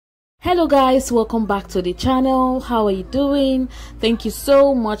Hello guys, welcome back to the channel. How are you doing? Thank you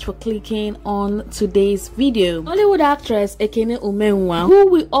so much for clicking on today's video. Hollywood actress Ekene Umenwa, who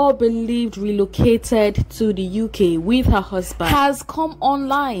we all believed relocated to the UK with her husband, has come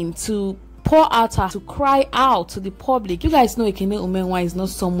online to pour out her, to cry out to the public. You guys know Ekene Umenwa is not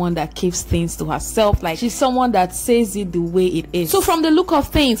someone that keeps things to herself. Like, she's someone that says it the way it is. So from the look of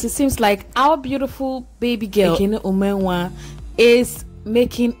things, it seems like our beautiful baby girl Ekene Umenwa is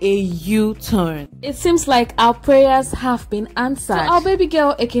making a U-turn. It seems like our prayers have been answered. So our baby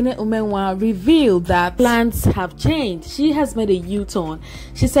girl Ekene Umenwa revealed that plans have changed. She has made a U-turn.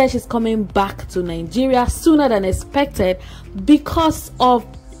 She said she's coming back to Nigeria sooner than expected because of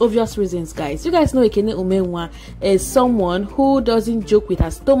obvious reasons, guys. You guys know Ekene Umenwa is someone who doesn't joke with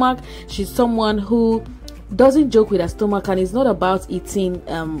her stomach. She's someone who doesn't joke with her stomach, and it's not about eating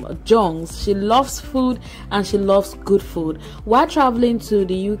junks. She loves food and she loves good food. While traveling to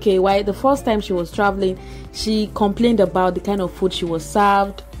the UK, why the first time she was traveling, she complained about the kind of food she was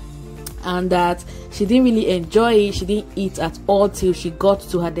served and that she didn't really enjoy it. She didn't eat at all till she got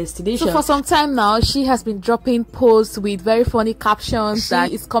to her destination. So for some time now, she has been dropping posts with very funny captions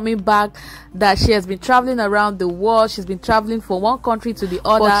that is coming back, that she has been traveling around the world. She's been traveling from one country to the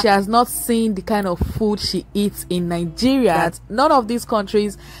other, but she has not seen the kind of food she eats in Nigeria. That none of these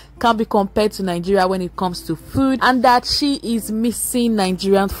countries can be compared to Nigeria when it comes to food, and that she is missing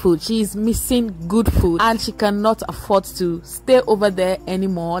Nigerian food. She is missing good food, and she cannot afford to stay over there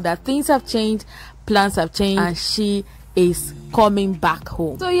anymore. That things have changed, plans have changed, and she is coming back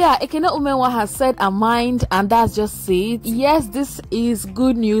home. So yeah, Ekene Umenwa has said her mind, and that's just it. Yes, this is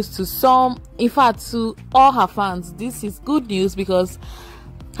good news to some. In fact, to all her fans, this is good news because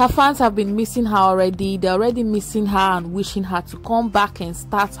her fans have been missing her already. They're already missing her and wishing her to come back and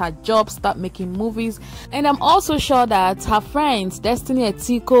start her job, start making movies. And I'm also sure that her friends, Destiny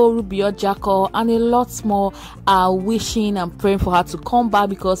Etiko, Rubio Jacko, and a lot more are wishing and praying for her to come back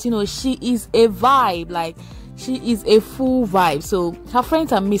because, you know, she is a vibe. Like, she is a full vibe. So her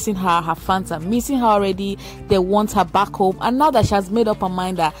friends are missing her, her fans are missing her already. They want her back home, and now that she has made up her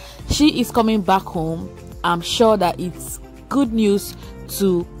mind that she is coming back home, I'm sure that it's good news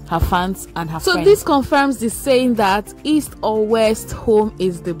to her fans and her friends. So this confirms the saying that east or west, home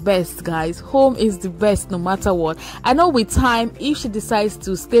is the best, guys. Home is the best no matter what. I know with time, if she decides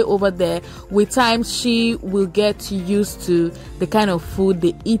to stay over there, with time she will get used to the kind of food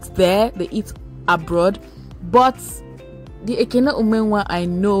they eat there, they eat abroad. But the Ekene Umenwa I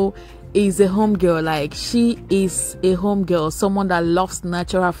know is a home girl. Like, she is a home girl, someone that loves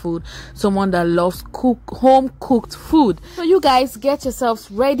natural food, someone that loves home cooked food. So you guys get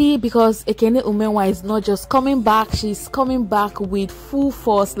yourselves ready, because Ekene Umenwa is not just coming back, she's coming back with full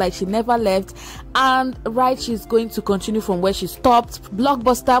force, like she never left. And she's going to continue from where she stopped.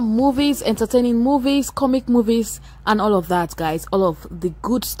 Blockbuster movies, entertaining movies, comic movies, and all of that, guys, all of the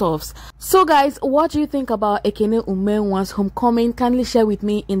good stuffs. So guys, what do you think about Ekene Umenwa's homecoming? Kindly share with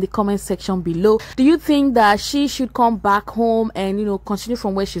me in the comment section below. Do you think that she should come back home and, you know, continue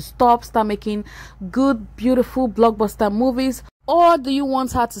from where she stopped, start making good, beautiful blockbuster movies? Or do you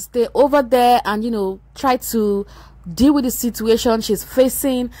want her to stay over there and, you know, try to deal with the situation she's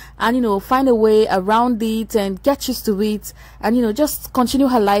facing and, you know, find a way around it and get used to it and, you know, just continue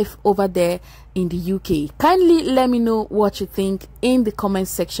her life over there in the UK? Kindly let me know what you think in the comment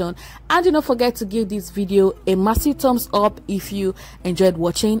section, and do not forget to give this video a massive thumbs up if you enjoyed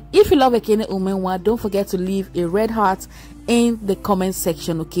watching. If you love Ekene Umenwa, don't forget to leave a red heart in the comment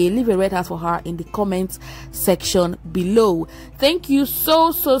section. Okay, leave a red heart for her in the comment section below. Thank you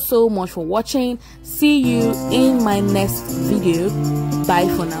so much for watching. See you in my next video.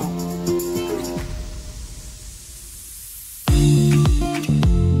 Bye for now.